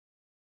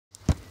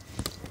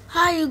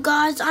Hi you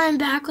guys, I'm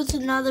back with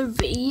another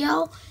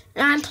video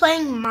and I'm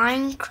playing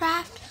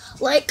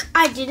Minecraft like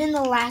I did in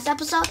the last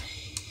episode.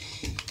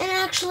 And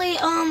actually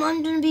I'm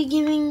gonna be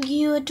giving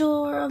you a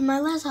tour of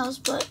my last house,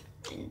 but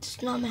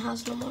it's not my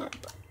house no more.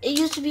 It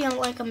used to be on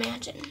like a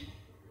mansion.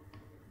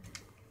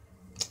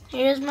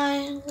 Here's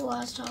my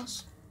last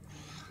house.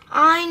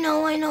 I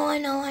know.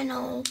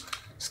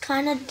 It's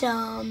kinda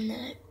dumb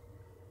that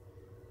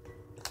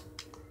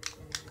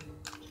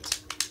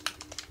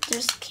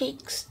there's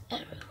cakes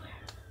everywhere.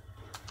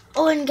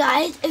 Oh, and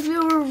guys, if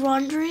you were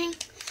wondering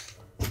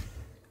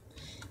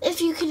if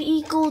you could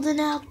eat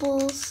golden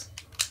apples,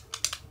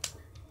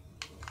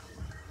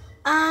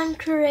 I'm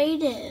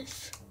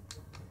creative.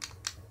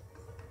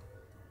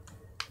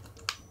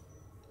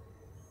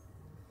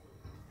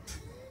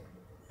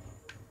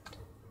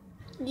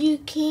 You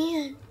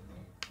can.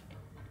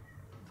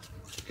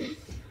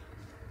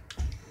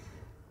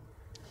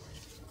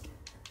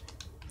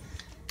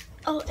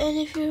 Oh, and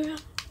if you're...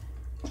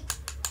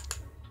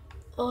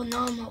 Oh, no,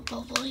 I'm not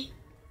bubbly.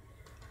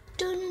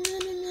 No.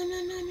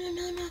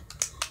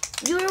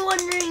 You were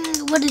wondering,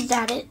 what is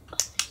that?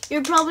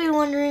 You're probably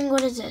wondering,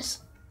 what is this?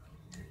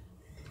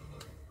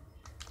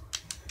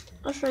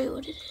 I'll show you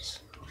what it is.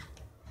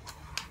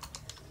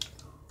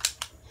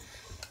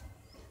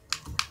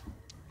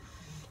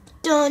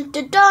 Dun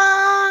da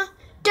da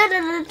da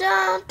da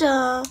da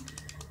da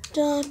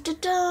da da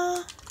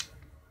da.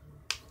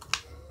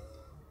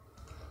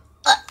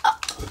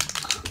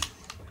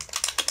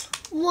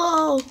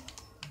 Whoa.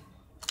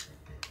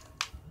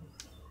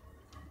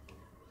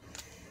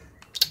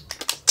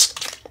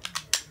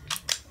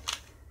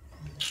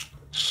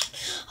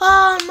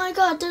 Oh my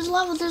god, there's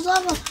lava.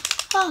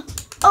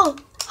 Oh,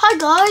 hi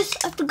guys,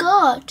 I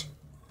forgot.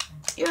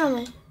 You're on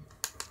me.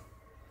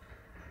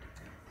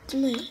 It's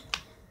me.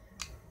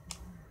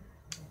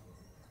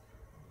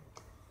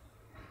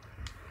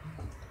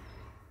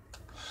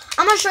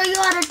 I'm gonna show you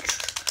how to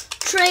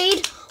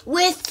trade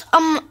with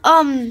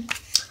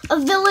a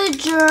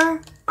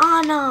villager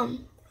on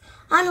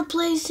a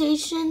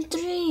PlayStation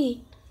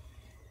 3.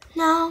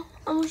 Now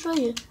I'm gonna show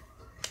you.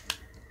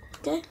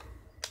 Okay.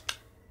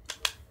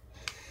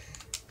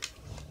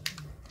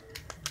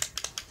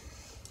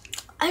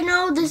 I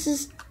know this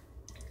is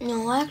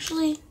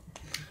actually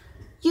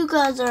you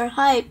guys are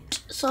hyped,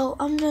 so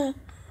I'm gonna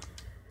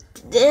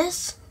do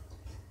this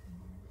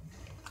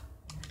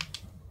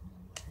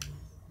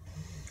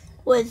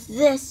with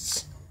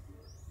this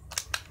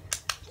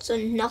so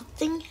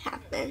nothing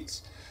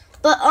happens.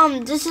 But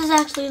this is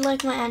actually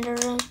like my ender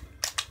room,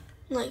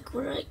 like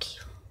where I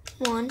keep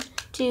 1,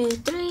 2,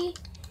 3,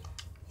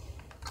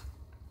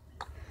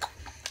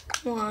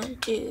 1,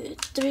 2,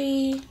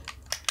 3.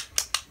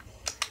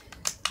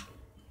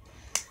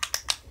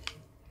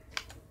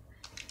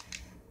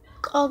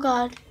 Oh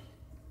god.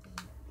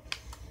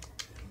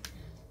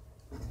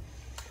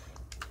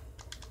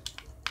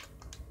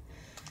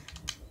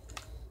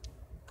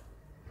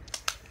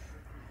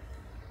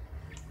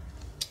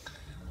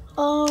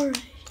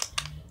 Alright.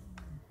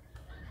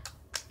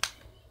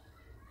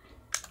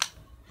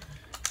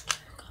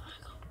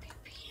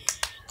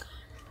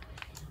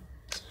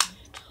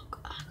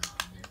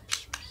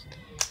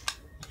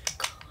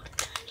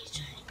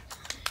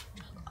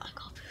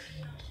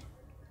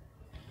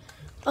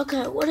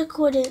 Okay, what a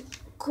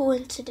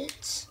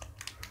coincidence.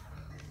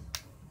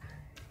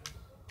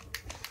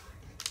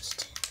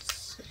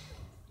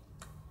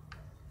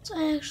 So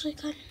I actually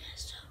kind of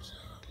messed up, so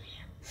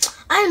yeah.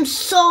 I am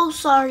so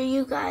sorry,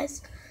 you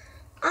guys.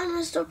 I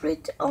messed up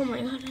right there. Oh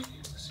my god, I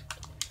messed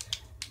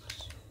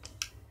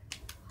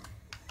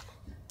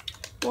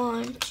up.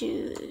 1,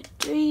 2,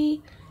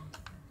 3.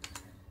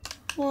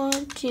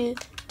 1, 2,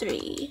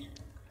 3.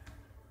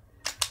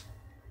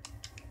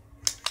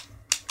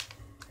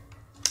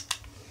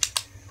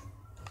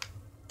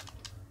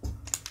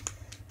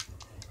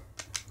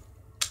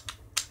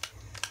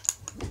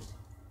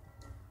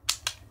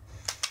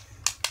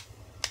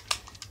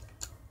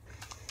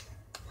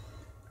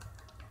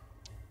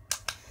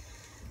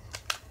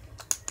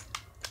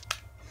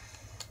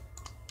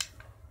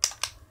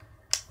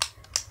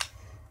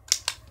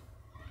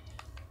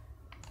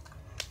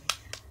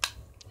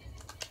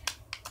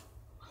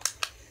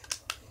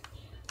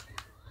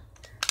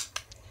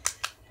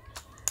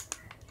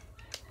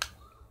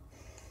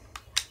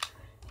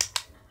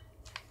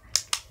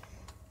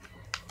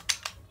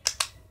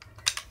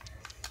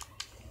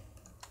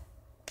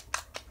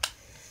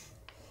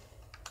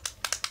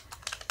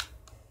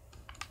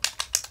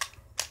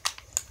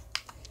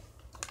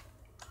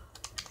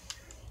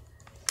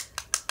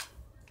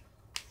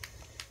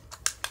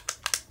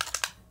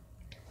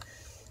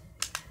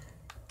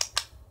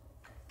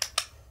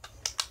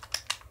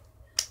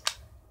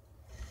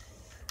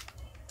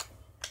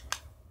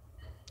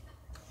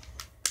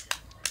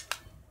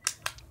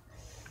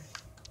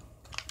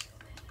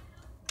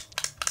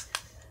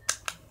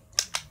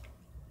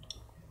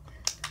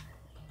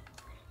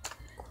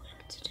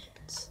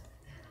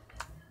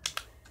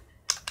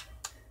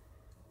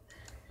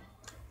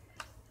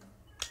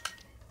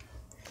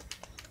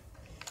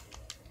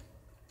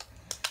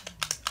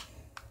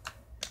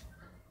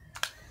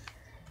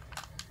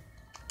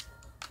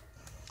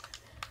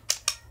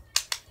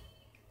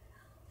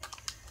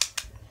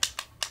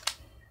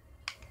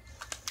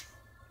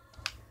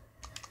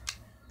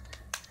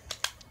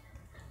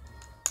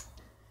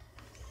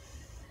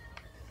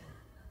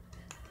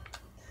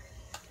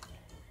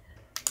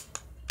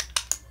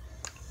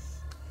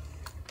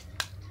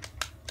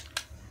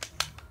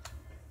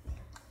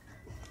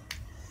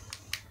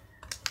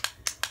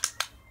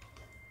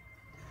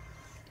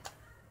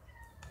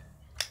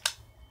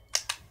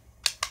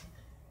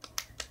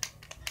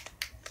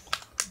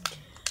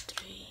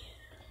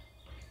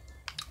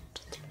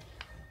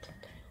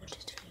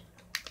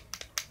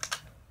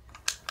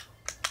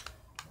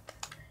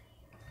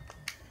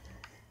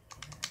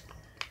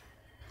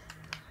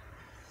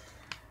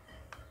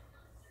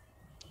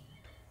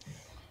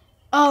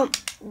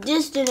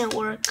 This didn't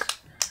work.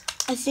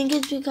 I think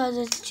it's because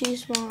it's too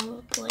small of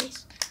a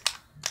place.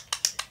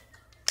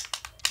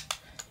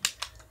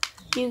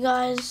 You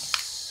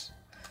guys,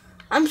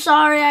 I'm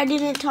sorry I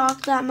didn't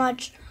talk that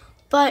much,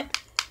 but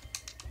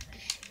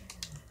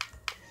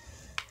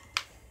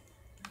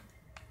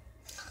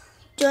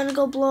do you want to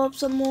go blow up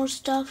some more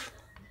stuff?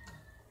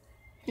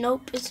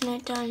 Nope, it's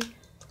nighttime.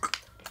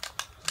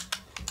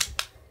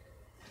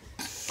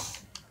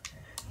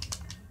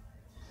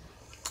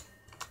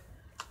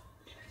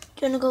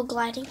 Do you want to go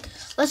gliding?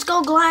 Let's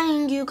go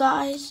gliding, you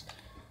guys.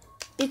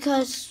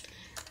 Because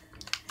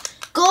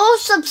go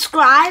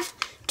subscribe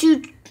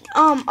to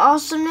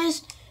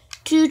Awesomeness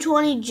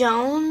 220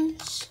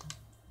 Jones.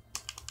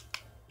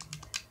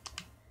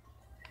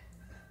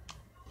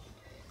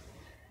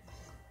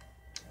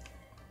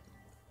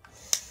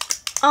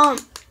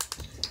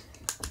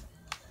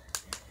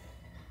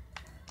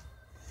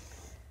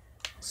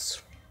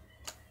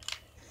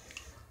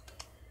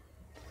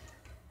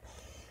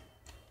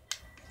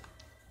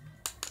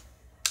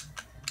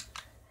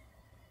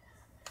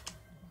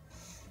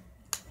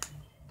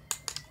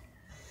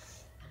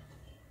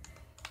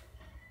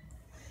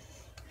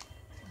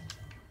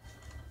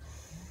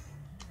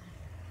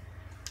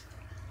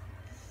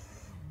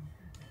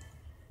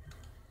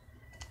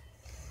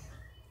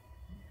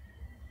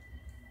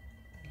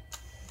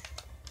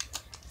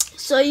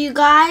 So you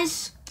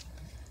guys,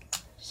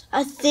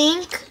 I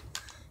think,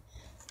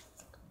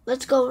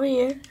 let's go over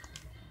here.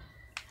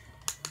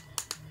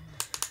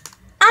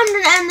 I'm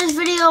gonna end this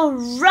video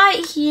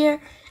right here.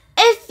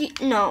 If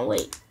you, no,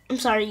 wait, I'm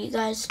sorry you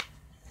guys.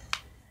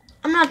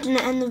 I'm not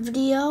gonna end the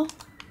video.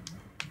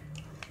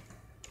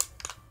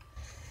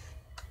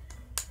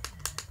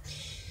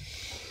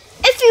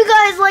 If you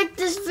guys like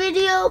this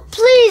video,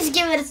 please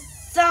give it a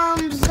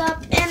thumbs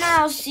up, and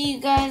I'll see you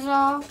guys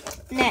all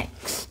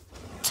next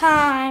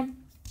time.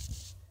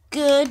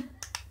 Good.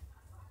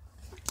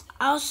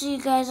 I'll see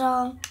you guys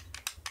all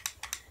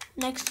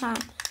next time.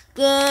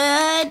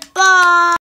 Goodbye.